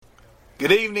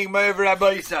Good evening, Meir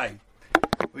Rabbi Isai.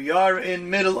 We are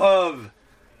in middle of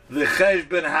the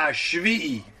Cheshbon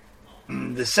HaShvi'i,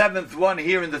 the seventh one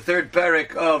here in the third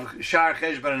parak of Shar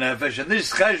Cheshbon Nefesh. And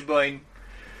this Cheshbon,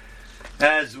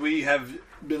 as we have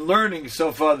been learning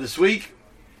so far this week,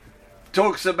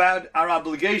 talks about our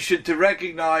obligation to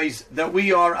recognize that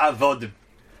we are avodim.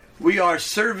 We are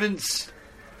servants,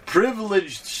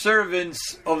 privileged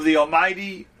servants of the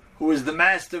Almighty, who is the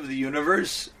master of the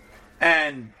universe.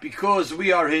 And because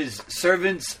we are His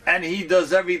servants, and He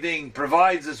does everything,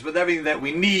 provides us with everything that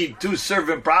we need to serve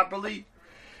Him properly,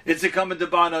 it's incumbent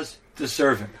upon us to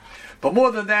serve Him. But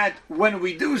more than that, when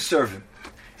we do serve Him,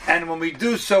 and when we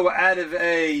do so out of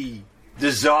a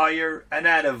desire and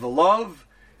out of love,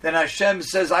 then Hashem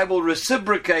says, I will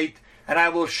reciprocate and I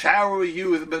will shower you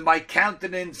with my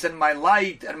countenance and my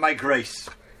light and my grace.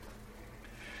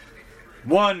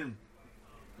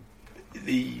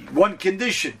 The one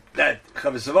condition that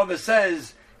Chavos Avava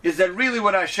says is that really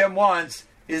what Hashem wants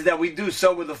is that we do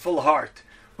so with a full heart.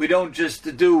 We don't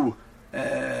just do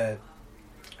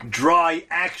dry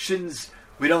actions.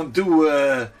 We don't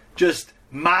do just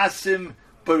masim,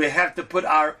 but we have to put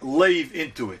our leiv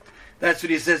into it. That's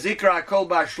what he says. Ikra kol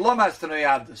ba'shlom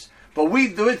astanoyadus. But we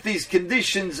do it these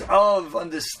conditions of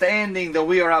understanding that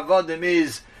we are avodim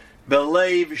is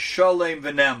beleiv sholem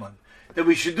v'neman. That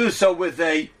we should do so with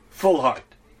a full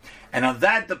heart. And on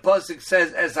that the pasuk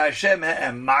says, as Hashem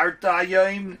ha'emarta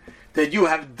hayom, that you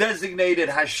have designated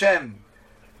Hashem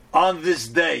on this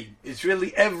day. It's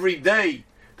really every day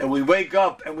that we wake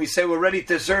up and we say we're ready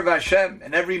to serve Hashem,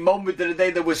 and every moment of the day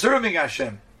that we're serving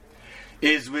Hashem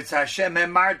is with Hashem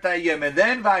ha'emarta hayom, and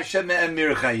then v'Hashem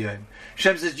ha'emir hayom.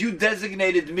 Hashem says, you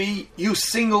designated me, you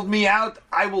singled me out,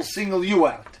 I will single you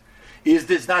out. Is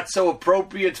this not so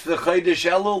appropriate for the Chodesh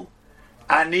Elul?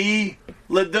 Ani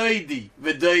l'doidi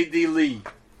v'doidi li.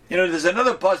 You know, there's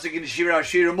another pasuk in Shir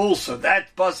HaShirim also.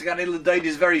 That pasuk Ani l'doidi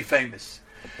is very famous.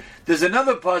 There's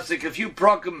another pasuk, a few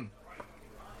prakim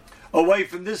away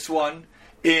from this one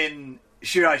in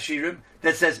Shir HaShirim,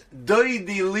 that says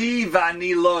doidi li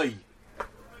v'ani loi.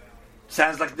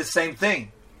 Sounds like the same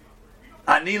thing.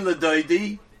 Ani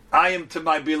l'doidi, I am to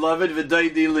my beloved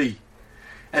v'doidi li.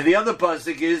 And the other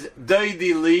pasuk is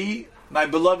doidi li, my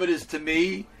beloved is to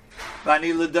me.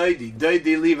 Vani l'doidi,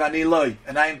 doidi li vani loi,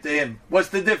 and I am to him. What's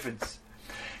the difference?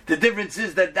 The difference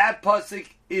is that pasuk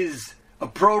is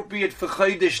appropriate for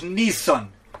Chodesh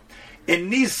Nisan. In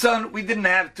Nisan, we didn't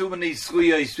have too many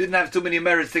schuyos, we didn't have too many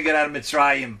merits to get out of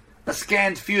Mitzrayim. A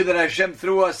scant few that Hashem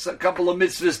threw us a couple of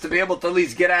mitzvahs to be able to at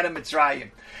least get out of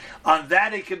Mitzrayim. On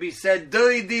that it can be said,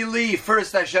 doidi li,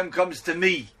 first Hashem comes to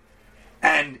me.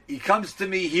 And He comes to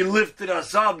me, He lifted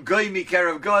us up, Goy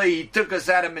Mikarev Goy, He took us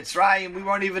out of Mitzrayim, we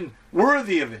weren't even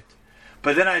worthy of it.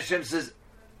 But then Hashem says,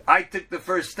 I took the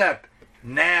first step,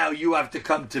 now you have to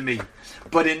come to me.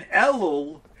 But in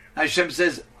Elul, Hashem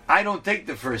says, I don't take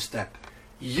the first step.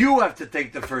 You have to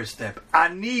take the first step.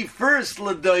 Ani first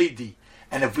l'doidi.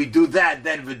 And if we do that,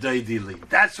 then v'doidi li.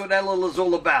 That's what Elul is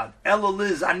all about. Elul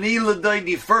is Ani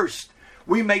l'doidi first.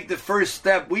 We make the first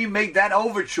step, we make that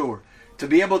overture to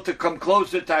be able to come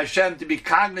closer to Hashem, to be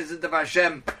cognizant of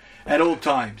Hashem at all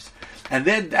times. And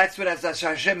then that's what as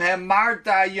Hashem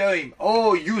ha'emarta hayom.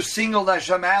 Oh, you singled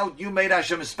Hashem out, you made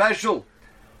Hashem special.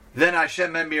 Then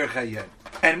Hashem ha'emir hayom.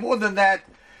 And more than that,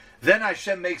 then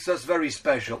Hashem makes us very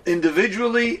special,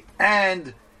 individually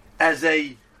and as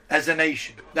a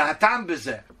nation. The hatam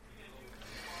b'zeh.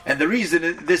 And the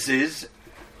reason this is,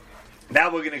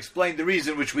 now we're going to explain the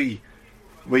reason which we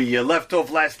left off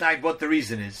last night, what the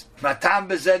reason is. Matam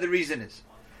bezeh, the reason is.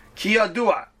 Ki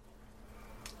yadua.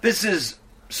 This is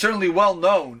certainly well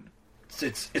known.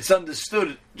 It's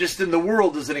understood just in the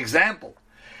world as an example.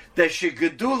 That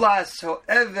shegedulas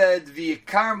ho'eved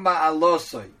v'yikarma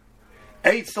alosoi.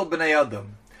 Eitzel b'nei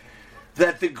adam.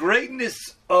 That the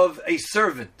greatness of a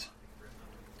servant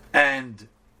and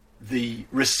the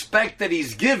respect that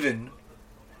he's given,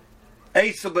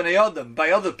 Eitzel b'nei adam,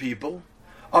 by other people,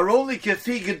 are only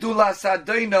kefi gedulas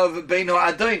adoinov beino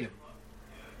adoinim.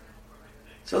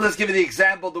 So let's give you the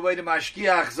example the way the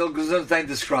Mashkiach Zal Gesundheit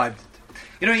described it.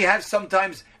 You know, you have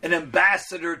sometimes an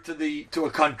ambassador to a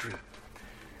country.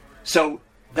 So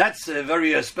that's a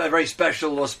very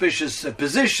special, auspicious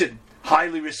position,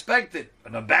 highly respected.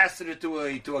 An ambassador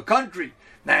to a country,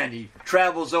 and he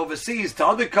travels overseas to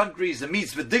other countries and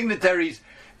meets with dignitaries,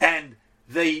 and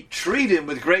they treat him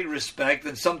with great respect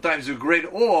and sometimes with great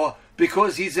awe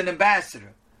because he's an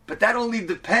ambassador. But that only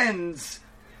depends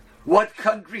what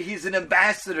country he's an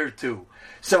ambassador to.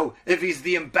 So if he's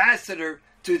the ambassador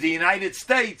to the United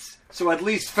States, so at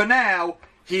least for now,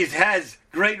 he has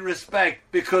great respect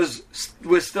because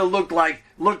we're still looked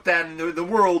at in the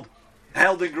world,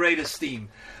 held in great esteem.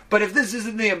 But if this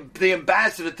isn't the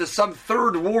ambassador to some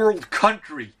third world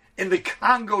country in the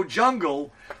Congo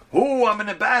jungle, I'm an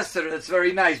ambassador, that's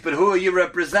very nice, but who are you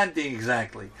representing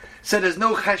exactly? So there's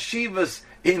no chashivas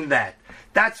in that.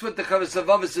 That's what the Chavos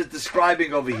HaLevavos is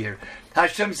describing over here.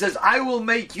 Hashem says, I will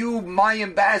make you my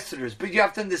ambassadors. But you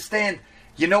have to understand,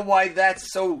 you know why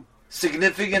that's so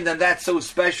significant and that's so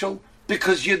special?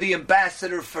 Because you're the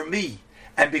ambassador for me.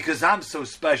 And because I'm so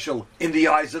special in the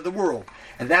eyes of the world.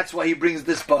 And that's why he brings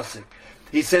this pasuk.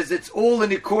 He says it's all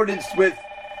in accordance with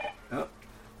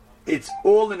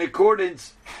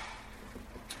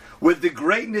the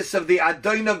greatness of the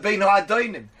Adonai Beinu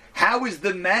Adonim. How is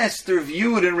the master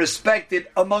viewed and respected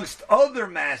amongst other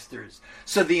masters?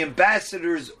 So the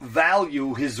ambassador's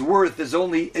value, his worth, is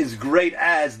only as great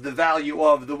as the value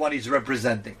of the one he's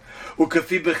representing. In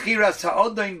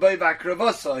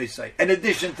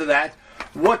addition to that,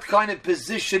 what kind of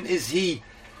position is he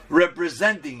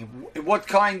representing? What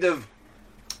kind of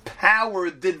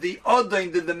power did the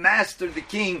master, the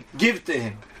king, give to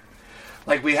him?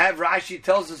 Like we have, Rashi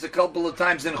tells us a couple of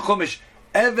times in Chumash,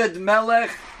 Eved Melech,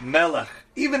 Melech.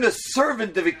 Even a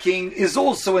servant of a king is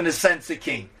also in a sense a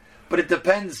king. But it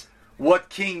depends what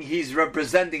king he's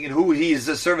representing and who he is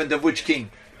the servant of which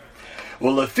king.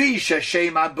 And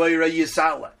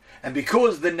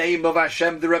because the name of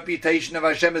Hashem, the reputation of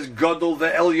Hashem is Gadol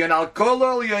ve'elyon al kol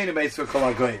elyonim eis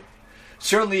v'kol hagoyim.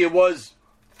 Certainly it was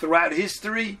throughout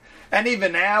history, and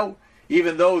even now,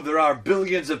 even though there are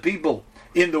billions of people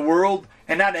in the world,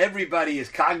 and not everybody is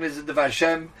cognizant of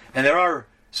Hashem, and there are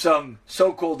some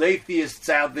so-called atheists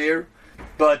out there,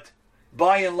 but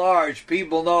by and large,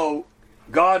 people know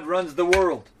God runs the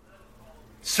world.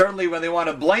 Certainly when they want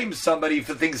to blame somebody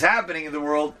for things happening in the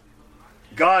world,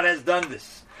 God has done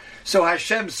this. So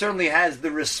Hashem certainly has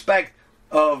the respect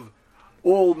of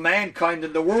all mankind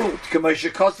in the world. Like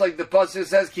the pasuk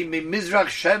says, Ki mimizrach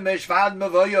shemesh v'ad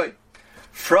mavoyoy.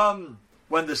 From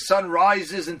when the sun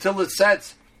rises until it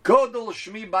sets, Godol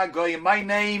Shmi Bagoyim, my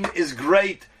name is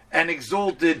great and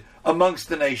exalted amongst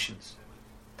the nations.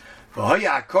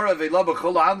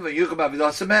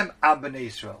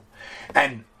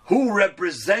 And who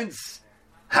represents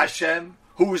Hashem,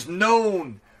 who is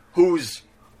known, whose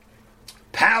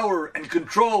power and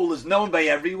control is known by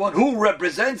everyone? Who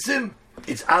represents him?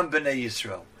 It's Am B'nai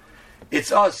Yisrael.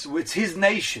 It's us, it's his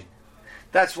nation.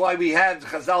 That's why we have,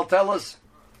 Chazal tell us,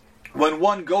 when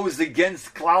one goes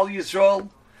against Klal Yisrael,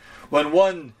 when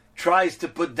one tries to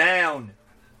put down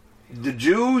the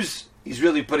Jews, he's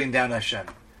really putting down Hashem.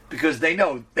 Because they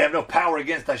know they have no power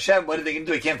against Hashem. What are they going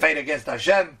to do? They can't fight against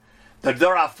Hashem. The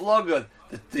Dor HaFlaga,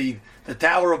 the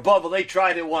Tower of Babel, they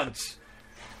tried it once.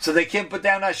 So they can't put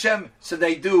down Hashem, so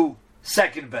they do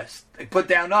second best. They put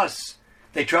down us.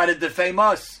 They try to defame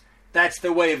us. That's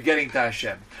the way of getting to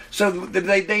Hashem. So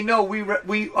they know we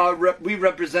represent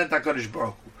HaKadosh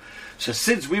Baruch Hu. So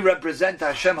since we represent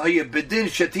Hashem,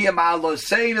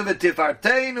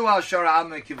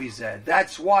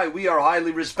 that's why we are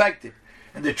highly respected.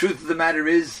 And the truth of the matter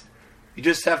is, you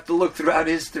just have to look throughout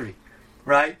history,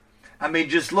 right? I mean,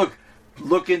 just look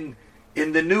in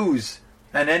the news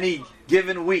on any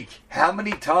given week. How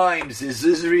many times is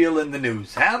Israel in the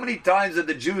news? How many times are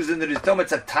the Jews in the news?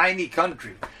 It's a tiny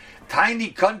country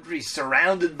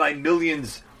surrounded by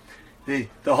millions. The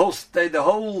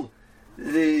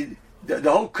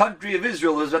whole country of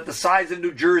Israel is at the size of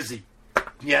New Jersey,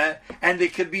 yeah, and there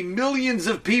could be millions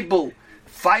of people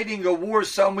fighting a war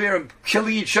somewhere and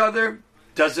killing each other.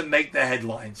 Doesn't make the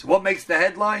headlines. What makes the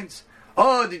headlines?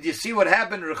 Oh, did you see what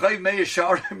happened? Rechav Meir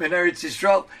Sharim in Eretz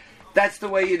Yisrael. That's the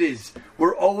way it is.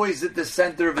 We're always at the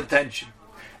center of attention,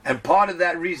 and part of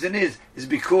that reason is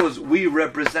because we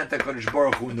represent HaKadosh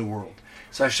Baruch Hu in the world.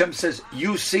 So Hashem says,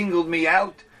 "You singled me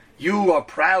out. You are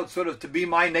proud, sort of, to be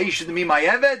my nation, to be my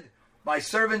Eved, my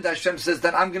servant." Hashem says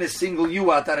that I'm going to single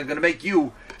you out, that I'm going to make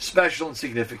you special and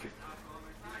significant.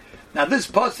 Now, this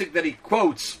pasuk that he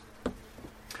quotes, I'm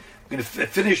going to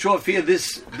finish off here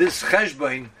this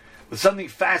cheshbon with something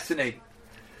fascinating.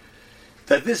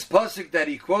 That this pasuk that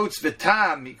he quotes,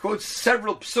 V'tam, he quotes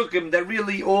several psukim that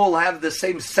really all have the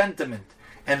same sentiment,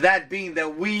 and that being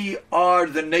that we are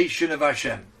the nation of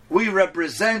Hashem. We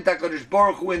represent HaKadosh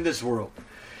Baruch Hu in this world.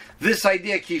 This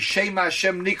idea, Ki Shem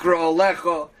Hashem Nikra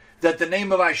Olecha, that the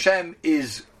name of Hashem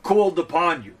is called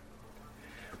upon you.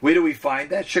 Where do we find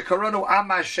that? Shekaranu Am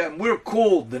Hashem, we're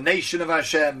called the nation of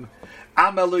Hashem.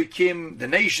 Am Elokim, the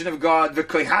nation of God.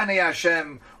 V'Kohane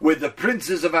Hashem, we're the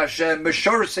princes of Hashem.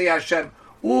 Meshorsei Hashem,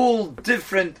 all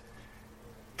different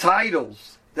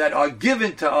titles that are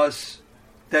given to us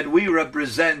that we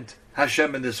represent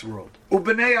Hashem in this world.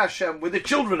 U'bnei Hashem, we're the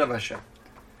children of Hashem.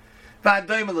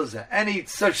 Any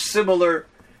such similar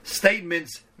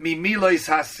statements, mimilois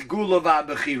hasgula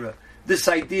va'bechira, this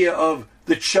idea of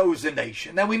the chosen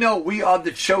nation. Now we know we are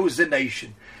the chosen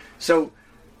nation. So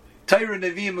Torah,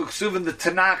 Nevi'im, Uksuvim, the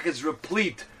Tanakh is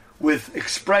replete with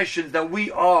expressions that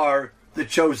we are the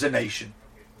chosen nation.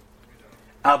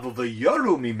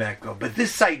 But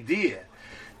this idea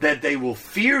that they will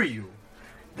fear you,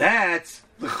 that's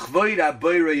the chvoid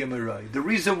habayra yemirai. The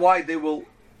reason why they will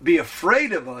be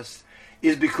afraid of us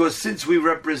is because since we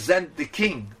represent the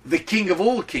king of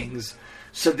all kings,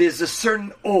 so there's a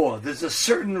certain awe, there's a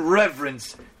certain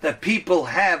reverence that people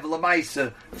have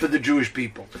lamaisa for the Jewish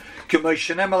people.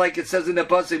 Like it says in the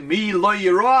pasuk, Mi lo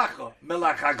yiroacha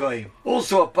melach hagoyim.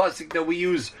 Also a pasuk that we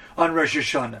use on Rosh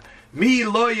Hashanah. Mi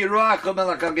lo yiroacha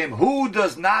melach hagoyim. Who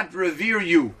does not revere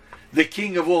you, the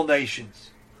king of all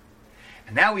nations?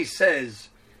 And now he says,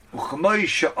 Uchamoi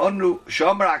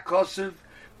sha'omar hakosev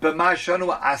b'ma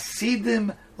shanu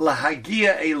asidim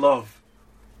lahagia elov.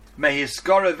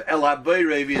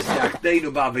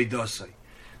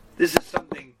 This is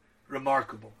something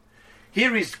remarkable.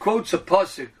 Here he quotes a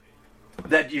pasuk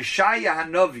that Yeshaya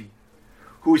Hanavi,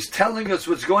 who is telling us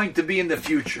what's going to be in the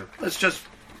future. Let's just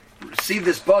see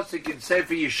this pasuk in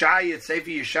Sefer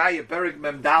Yeshaya, Perek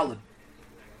Mem Daled.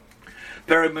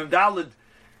 Perek Mem Daled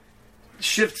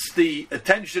shifts the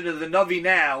attention of the Navi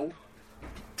now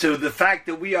to the fact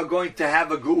that we are going to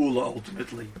have a Geula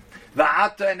ultimately.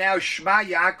 And now Shema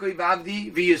Yaakov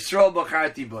Avdi v'Yisrael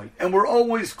b'charti boy. And we're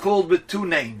always called with two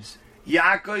names,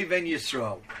 Yaakov and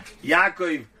Yisrael.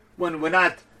 Yaakov when we're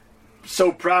not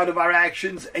so proud of our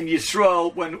actions, and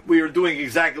Yisrael when we are doing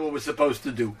exactly what we're supposed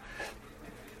to do.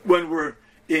 When we're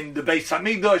in the Beis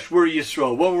Hamikdash, we're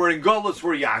Yisrael. When we're in Golus,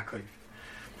 we're Yaakov.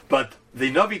 But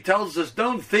the Navi tells us,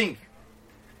 don't think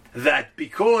that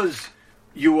because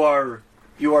you are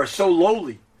so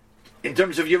lowly in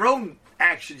terms of your own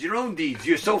actions, your own deeds,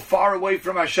 you're so far away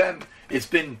from Hashem. It's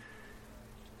been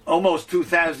almost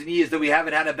 2,000 years that we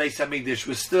haven't had a Beis Hamikdash.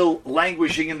 We're still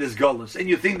languishing in this Golus. And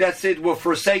you think that's it, we're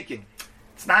forsaken.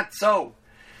 It's not so.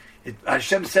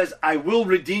 Hashem says, I will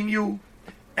redeem you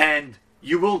and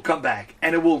you will come back.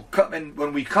 And it will come, and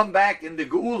when we come back in the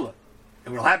Geula, it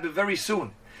will happen very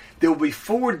soon, there will be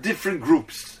 4 different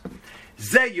groups.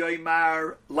 Ze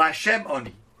yoimar lashem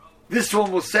oni. This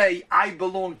one will say, I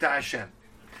belong to Hashem.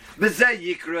 V'zeh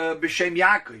yikra b'shem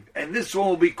Yaakov. And this one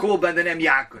will be called by the name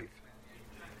Yaakov.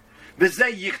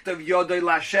 V'zeh yichtav yodoi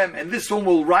lashem. And this one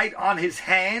will write on his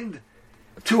hand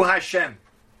to Hashem.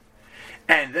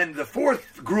 And then the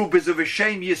 4th group is of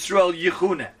Hashem Yisrael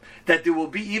Yechuna. That there will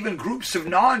be even groups of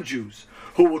non-Jews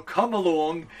who will come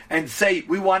along and say,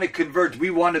 we want to convert, we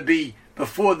want to be,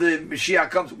 before the Mashiach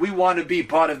comes, we want to be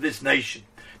part of this nation.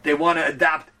 They want to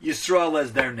adopt Yisrael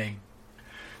as their name.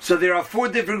 So there are 4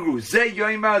 different groups. Ze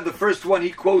Yoimar, the first one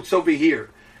he quotes over here,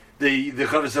 the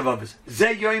Chavos HaLevavos.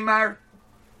 Ze Yoimar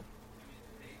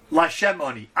Lashem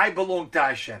Oni. I belong to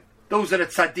Hashem. Those are the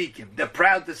tzaddikim. They're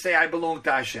proud to say, I belong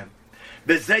to Hashem.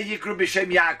 Ze Yikru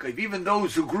B'Shem Yaakov. Even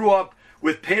those who grew up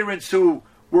with parents who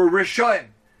were Rishoim,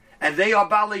 and they are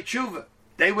Balei Tshuva.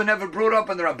 They were never brought up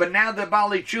in the Rav, but now they're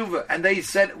Balei Tshuva, and they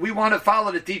said, we want to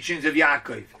follow the teachings of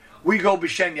Yaakov. We go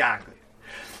B'Shem Yaakov.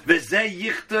 V'zeh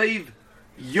Yichtov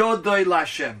Yodoi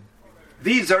Lashem.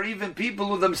 These are even people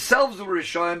who themselves were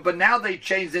Rishoim, but now they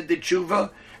changed into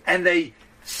Tshuva, and they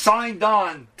signed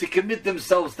on to commit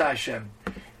themselves to Hashem.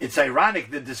 It's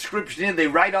ironic, the description here, they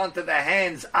write onto their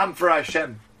hands, I'm for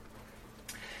Hashem.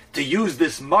 To use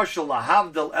this mashal,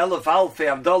 Lahavdal Elef Alfei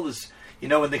Avdalis, in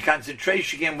the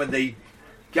concentration camp, when they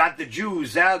got the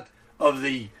Jews out of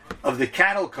the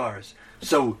cattle cars.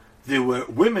 So there were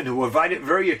women who were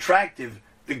very attractive.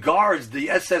 The guards, the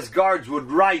SS guards, would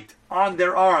write on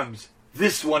their arms,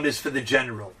 this one is for the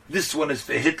general. This one is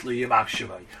for Hitler, Yamach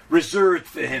Shevai. Reserved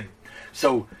for him.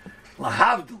 So,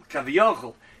 Lahavdal,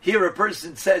 Kaviyachol, here a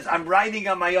person says, I'm writing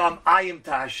on my arm, I am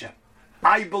to Hashem.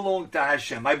 I belong to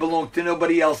Hashem. I belong to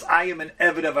nobody else. I am an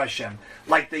Eved of Hashem.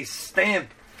 Like they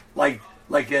stamp, like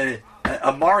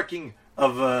a marking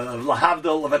of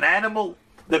Lahavdal of an animal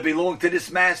that belong to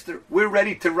this master. We're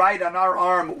ready to write on our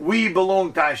arm, we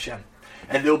belong to Hashem.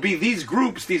 And there'll be these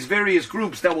groups, these various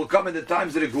groups that will come in the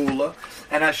times of the Geula.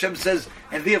 And Hashem says,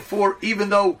 and therefore, even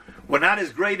though we're not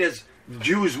as great as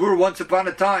Jews were once upon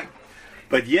a time,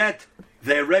 but yet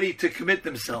they're ready to commit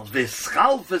themselves. And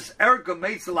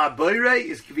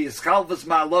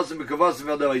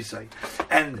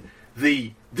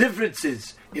the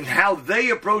differences in how they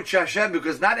approach Hashem,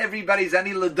 because not everybody's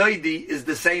Ani L'Doidi is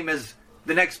the same as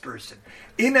the next person.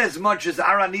 In as much as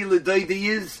our Ani L'Doidi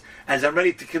is, as I'm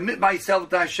ready to commit myself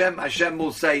to Hashem, Hashem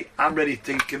will say, I'm ready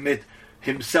to commit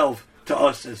Himself to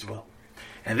us as well.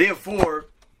 And therefore,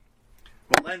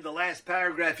 we'll end the last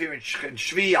paragraph here in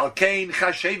Shvi, Al Kain,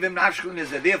 Chashevim, Nafshchun,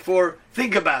 is that therefore,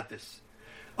 think about this.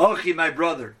 Ochi, my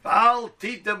brother, don't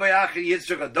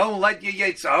let your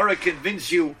Yetzirah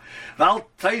convince you,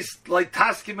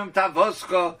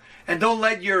 and don't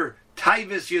let your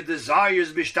taivas, your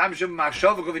desires,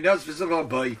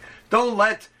 don't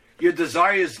let your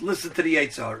desires listen to the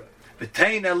Yetzirah.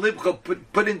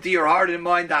 Put into your heart and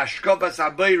mind,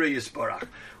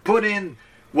 put in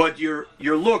what your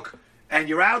look and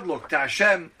your outlook to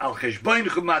Hashem, how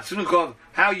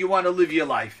you want to live your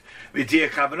life. You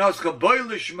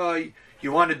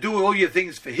want to do all your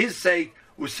things for His sake.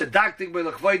 You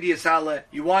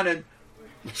want to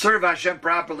serve Hashem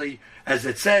properly, as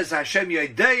it says, Hashem because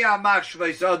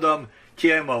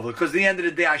at the end of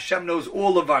the day, Hashem knows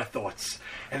all of our thoughts.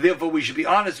 And therefore we should be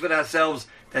honest with ourselves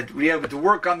that we are able to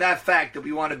work on that fact that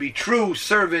we want to be true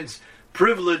servants,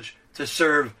 privileged to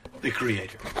serve the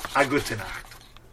Creator. A good tonight.